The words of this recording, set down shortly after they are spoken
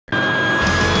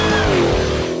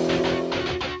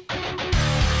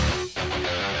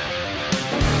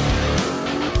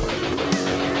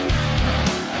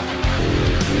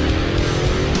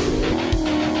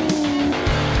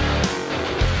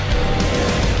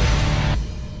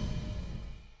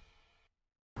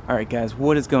Alright guys,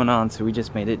 what is going on? So we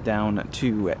just made it down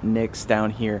to Nick's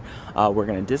down here. We're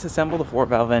going to disassemble the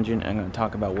 4-valve engine and I'm going to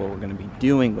talk about what we're going to be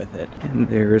doing with it. And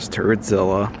there's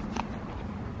Turdzilla.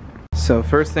 So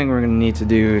first thing we're going to need to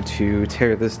do to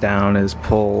tear this down is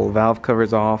pull valve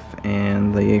covers off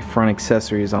and the front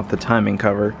accessories off the timing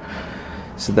cover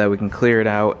so that we can clear it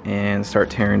out and start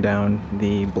tearing down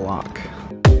the block.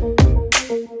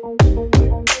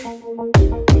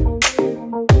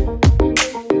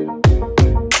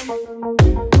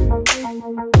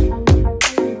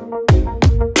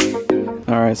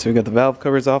 Alright, so we got the valve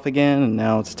covers off again, and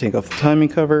now let's take off the timing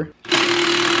cover.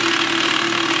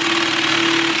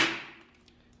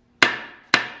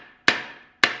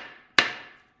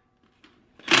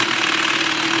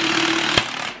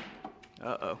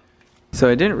 Uh-oh. So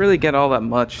I didn't really get all that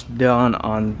much done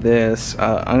on this.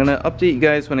 I'm going to update you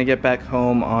guys when I get back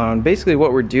home on basically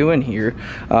what we're doing here.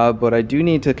 But I do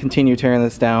need to continue tearing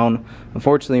this down.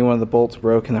 Unfortunately, one of the bolts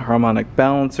broke in the harmonic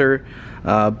balancer.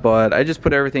 But I just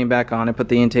put everything back on. I put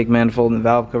the intake manifold and the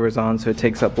valve covers on so it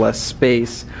takes up less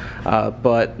space.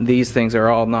 But these things are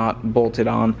all not bolted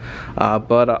on.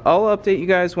 But I'll update you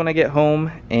guys when I get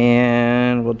home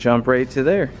and we'll jump right to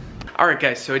there. Alright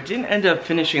guys, so I didn't end up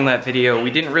finishing that video.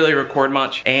 We didn't really record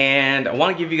much, and I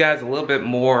want to give you guys a little bit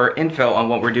more info on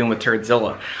what we're doing with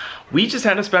Turdzilla. We just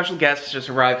had a special guest just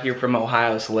arrive here from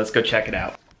Ohio, so let's go check it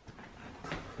out.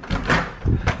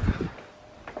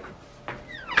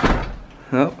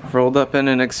 Oh, rolled up in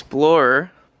an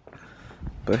Explorer.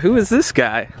 But who is this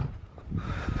guy?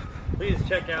 Please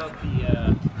check out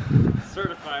the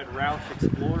certified Roush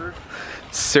Explorer.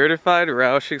 Certified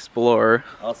Roush Explorer.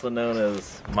 Also known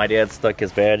as my dad stuck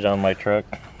his badge on my truck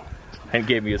and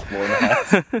gave me his floor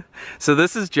mats. So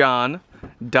this is John,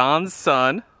 Don's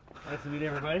son. Nice to meet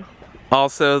everybody.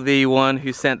 Also the one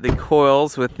who sent the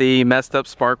coils with the messed up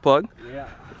spark plug. Yeah.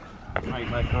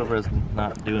 My Cobra is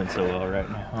not doing so well right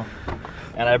now.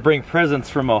 And I bring presents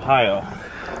from Ohio.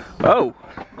 Oh.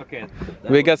 Okay.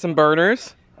 We got some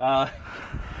burners. That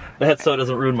so it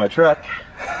doesn't ruin my truck.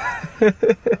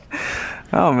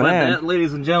 Oh man. But that,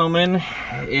 ladies and gentlemen,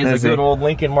 is a good old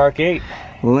Lincoln Mark 8.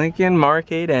 Lincoln Mark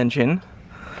 8 engine.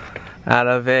 Out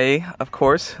of a, of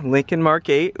course, Lincoln Mark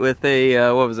 8 with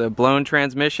a, what was it, blown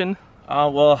transmission?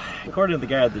 Well, according to the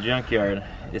guy at the junkyard,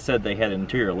 it said they had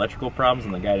interior electrical problems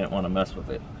and the guy didn't want to mess with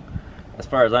it. As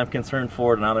far as I'm concerned,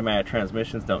 Ford and automatic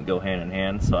transmissions don't go hand in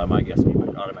hand, so I might guess we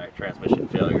went automatic transmission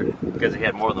failure because he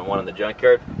had more than one in the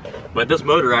junkyard. But this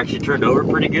motor actually turned over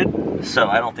pretty good, so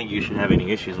I don't think you should have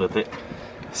any issues with it.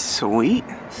 Sweet.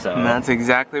 So and that's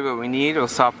exactly what we need. We'll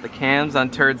swap the cams on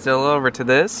Turdzilla over to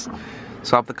this,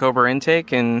 swap the Cobra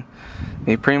intake, and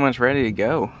be pretty much ready to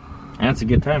go. And it's a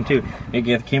good time too.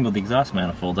 It came with the exhaust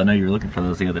manifolds. I know you were looking for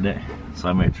those the other day, so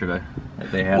I made sure that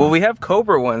they had. Well, we have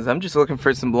Cobra ones. I'm just looking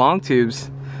for some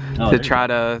Longtubes to try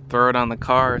to throw it on the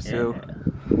car. So, yeah.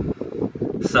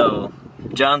 So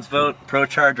John's vote: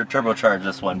 ProCharge or turbocharge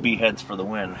this one. B-heads for the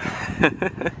win.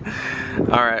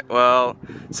 All right. Well,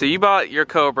 so you bought your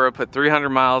Cobra, put 300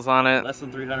 miles on it. Less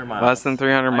than 300 miles. Less than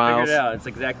 300 miles. I figured it out. It's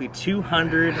exactly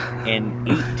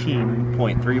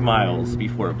 218.3 miles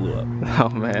before it blew up. Oh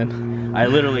man. I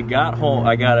literally got home.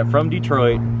 I got it from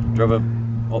Detroit, drove it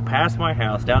past my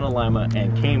house down to Lima,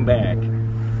 and came back.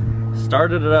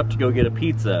 Started it up to go get a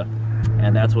pizza,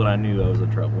 and that's when I knew I was in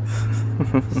trouble.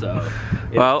 So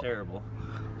it was terrible.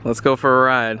 Let's go for a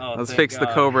ride. Oh, let's fix the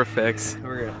Cobra fix.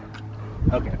 We're gonna.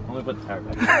 Okay, let me put the tire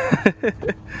back.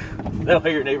 That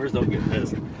way your neighbors don't get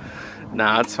pissed.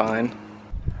 Nah, it's fine.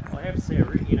 Well, I have to say,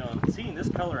 you know, seeing this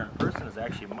color in person is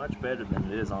actually much better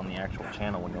than it is on the actual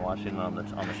channel when you're watching it on the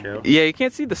show. Yeah, you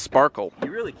can't see the sparkle. You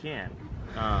really can.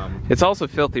 It's also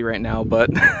filthy right now,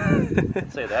 but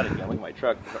I'd say that again. Look at my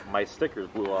truck. My stickers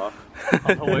blew off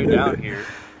on the way down here.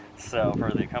 So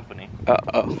for the company.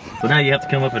 Uh-oh. So now you have to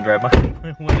come up and drive by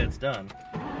when it's done.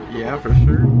 Yeah, for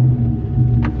sure.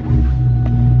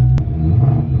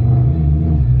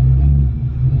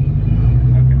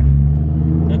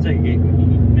 Take a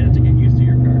minute to get used to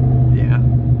your car. Yeah.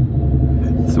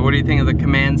 So what do you think of the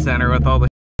command center with all the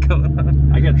going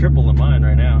on? I got triple in mine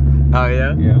right now. Oh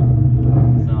yeah? Yeah.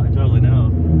 So I totally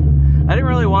know. I didn't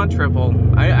really want triple.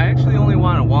 I actually only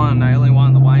wanted one. I only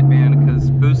wanted the wideband because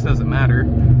boost doesn't matter.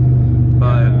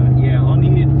 But yeah, I'll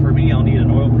need an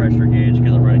oil pressure gauge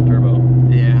because I'm running turbo.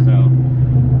 Yeah.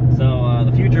 So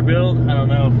the future build, I don't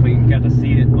know if we got to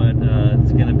see it, but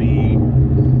it's gonna be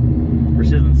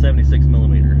precision 76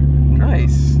 millimeter.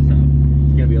 Nice. So it's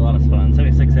gonna be a lot of fun.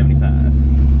 76, 75.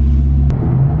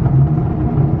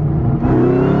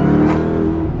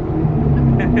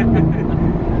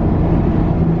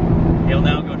 He'll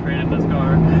now go trade in this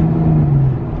car.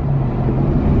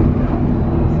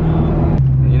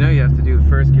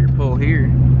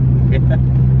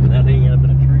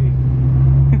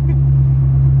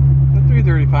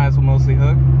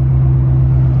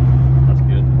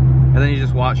 and then you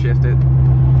just watt shift it.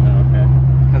 Oh, okay.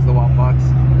 Has the watt box. Is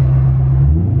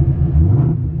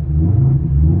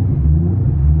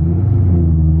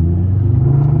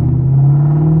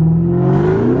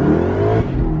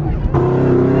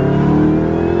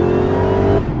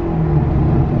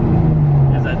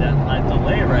that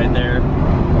delay right there?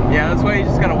 Yeah, that's why you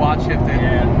just gotta watt shift it.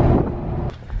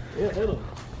 Yeah, it'll.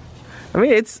 I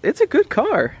mean, it's a good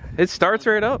car. It starts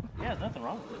right up. Yeah, there's nothing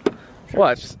wrong with it. Sure.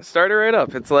 Watch, start it right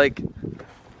up. It's like, Does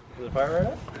it fire right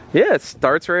up? yeah, it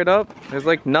starts right up. There's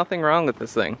like nothing wrong with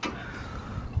this thing.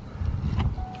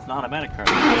 It's an automatic car.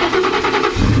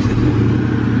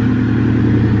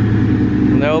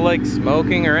 No like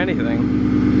smoking or anything.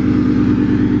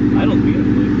 Idles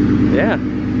beautifully. Yeah.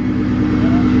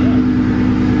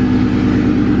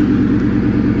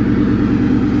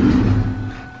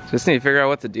 Just need to figure out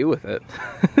what to do with it.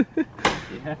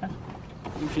 Yeah.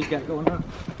 What she's got going on?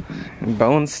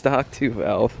 Bone stock 2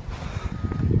 valve.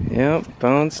 Yep,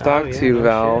 bone stock 2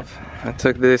 valve. Shit. I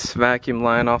took this vacuum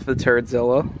line off the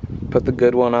Turdzilla, put the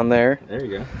good one on there. There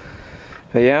you go.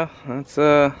 But yeah, that's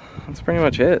pretty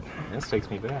much it. This takes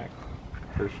me back,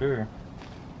 for sure.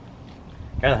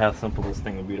 God, how simple this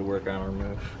thing would be to work on or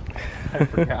remove. I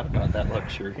forgot about that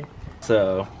luxury.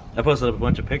 So, I posted up a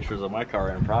bunch of pictures of my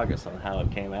car in progress on how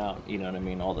it came out. You know what I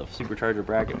mean? All the supercharger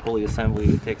bracket pulley assembly,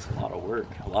 it takes a lot of work,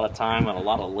 a lot of time, and a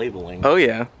lot of labeling. Oh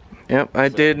yeah. Yep, I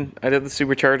did the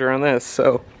supercharger on this,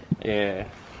 so. Yeah.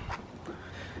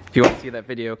 If you want to see that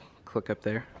video, click up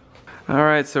there.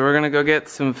 Alright, so we're gonna go get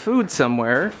some food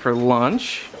somewhere for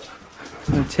lunch.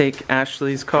 I'm gonna take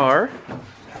Ashley's car.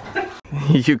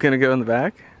 You gonna go in the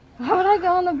back? Why would I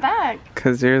go in the back?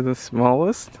 Because you're the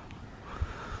smallest.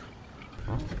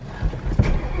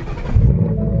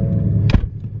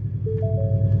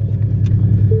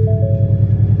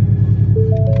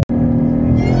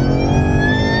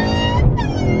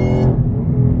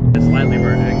 It's slightly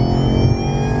burning.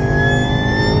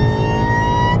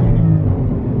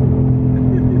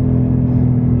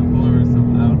 The blower is so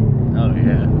loud. Oh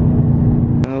yeah.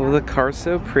 Oh, the car's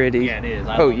so pretty. Yeah, it is.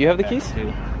 Oh, you have the keys?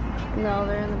 Too. No,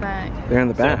 they're in the back. They're in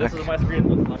the back. So this is what my screen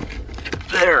looks like.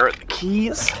 There are the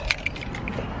keys.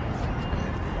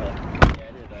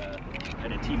 I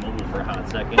did T-Mobile for a hot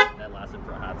second. That lasted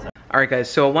for a hot second. Alright guys,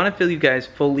 so I want to fill you guys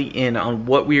fully in on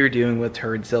what we are doing with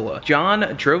Turdzilla. John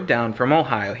drove down from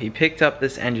Ohio. He picked up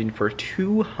this engine for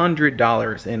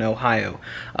 $200 in Ohio.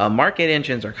 Mark 8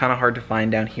 engines are kind of hard to find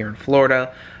down here in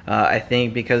Florida. I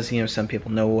think because, you know, some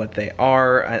people know what they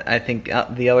are. I think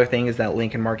the other thing is that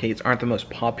Lincoln Mark 8s aren't the most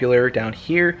popular down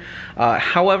here.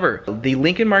 However, the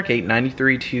Lincoln Mark 8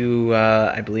 93 to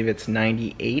I believe it's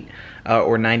 98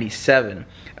 or 97.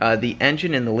 The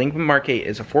engine in the Lincoln Mark 8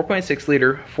 is a 4.6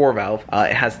 liter 4-valve.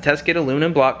 It has a test gate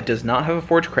aluminum block. It does not have a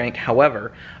forged crank.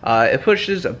 However, it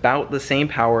pushes about the same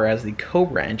power as the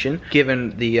Cobra engine,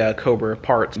 given the Cobra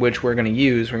parts, which we're going to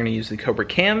use. We're going to use the Cobra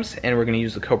cams, and we're going to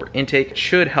use the Cobra intake. It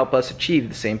should help us achieve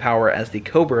the same power as the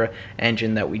Cobra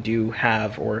engine that we do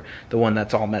have, or the one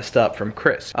that's all messed up from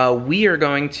Chris. We are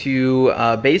going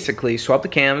to basically swap the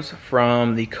cams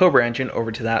from the Cobra engine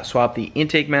over to that, swap the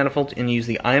intake manifold, and use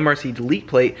the IMRC delete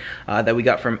plate that we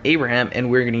got from Abraham, and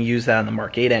we're going to use that on the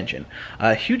Mark 8 engine.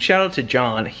 Huge shout out to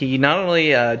John. He not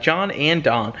only, John and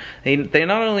Don, they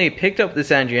not only picked up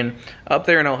this engine up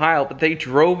there in Ohio, but they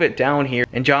drove it down here,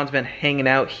 and John's been hanging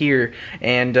out here,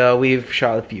 and we've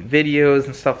shot a few videos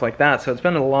and stuff like that, so it's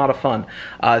been a lot of fun.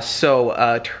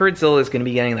 Turdzilla is going to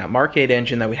be getting that Mark 8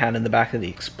 engine that we had in the back of the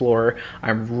Explorer.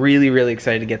 I'm really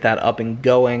excited to get that up and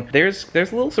going. There's a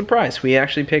little surprise. We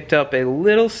actually picked up a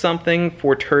little something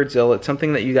for Turdzilla. It's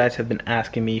something that you guys have been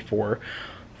asking me for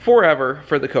forever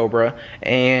for the Cobra,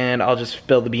 and I'll just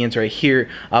spill the beans right here.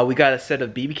 We got a set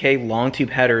of BBK Longtube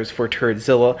headers for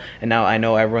Turdzilla, and now I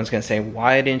know everyone's gonna say,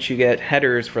 why didn't you get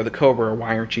headers for the Cobra, or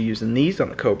why aren't you using these on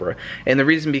the Cobra? And the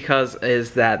reason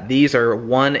is that these are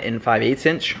 1 5/8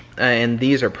 inch, and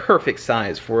these are perfect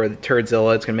size for the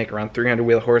Turdzilla. It's gonna make around 300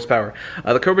 wheel horsepower.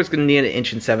 The Cobra's gonna need an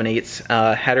 1 7/8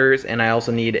 headers, and I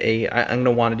also need I'm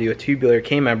gonna want to do a tubular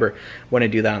K-member when I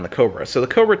do that on the Cobra. So the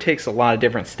Cobra takes a lot of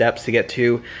different steps to get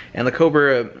to, and the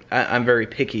Cobra, I'm very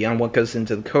picky on what goes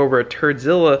into the Cobra.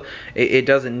 Turdzilla, it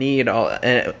doesn't need all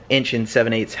 1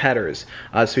 7/8 headers.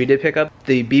 So we did pick up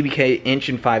the BBK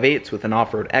 1 5/8 with an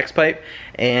off-road X-pipe,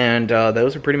 and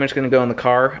those are pretty much going to go in the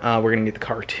car. We're going to get the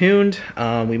car tuned.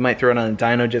 We might throw it on a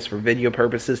dyno just for video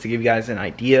purposes to give you guys an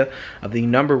idea of the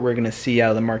number we're going to see out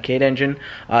of the Mark 8 engine.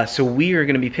 So we are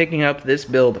going to be picking up this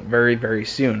build very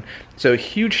soon. So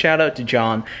huge shout out to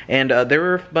Jon. And there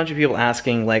were a bunch of people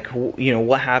asking, like, you know,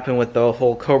 what happened with the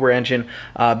whole Cobra engine.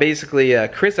 Basically,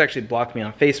 Chris actually blocked me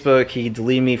on Facebook. He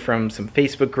deleted me from some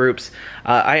Facebook groups.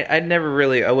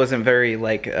 I wasn't very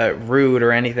like rude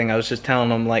or anything. I was just telling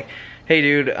him like, hey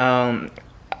dude,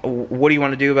 what do you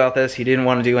want to do about this? He didn't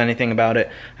want to do anything about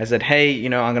it. I said, hey, you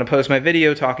know, I'm going to post my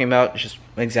video talking about just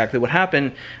exactly what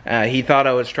happened. He thought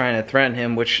I was trying to threaten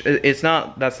him, which that's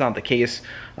not the case.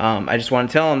 I just want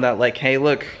to tell him that, like, hey,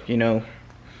 look, you know,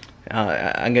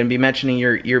 I'm going to be mentioning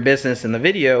your business in the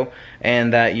video,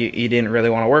 and that you didn't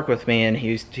really want to work with me, and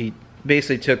he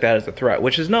basically took that as a threat,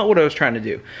 which is not what I was trying to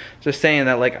do. Just saying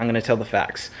that, like, I'm going to tell the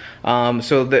facts.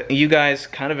 So you guys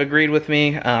kind of agreed with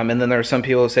me, and then there are some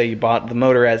people who say you bought the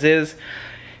motor as is.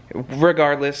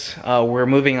 Regardless, we're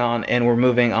moving on, and we're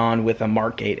moving on with a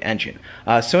Mark 8 engine.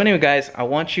 So anyway, guys, I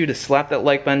want you to slap that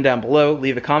like button down below,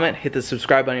 leave a comment, hit the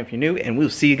subscribe button if you're new, and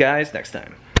we'll see you guys next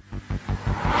time.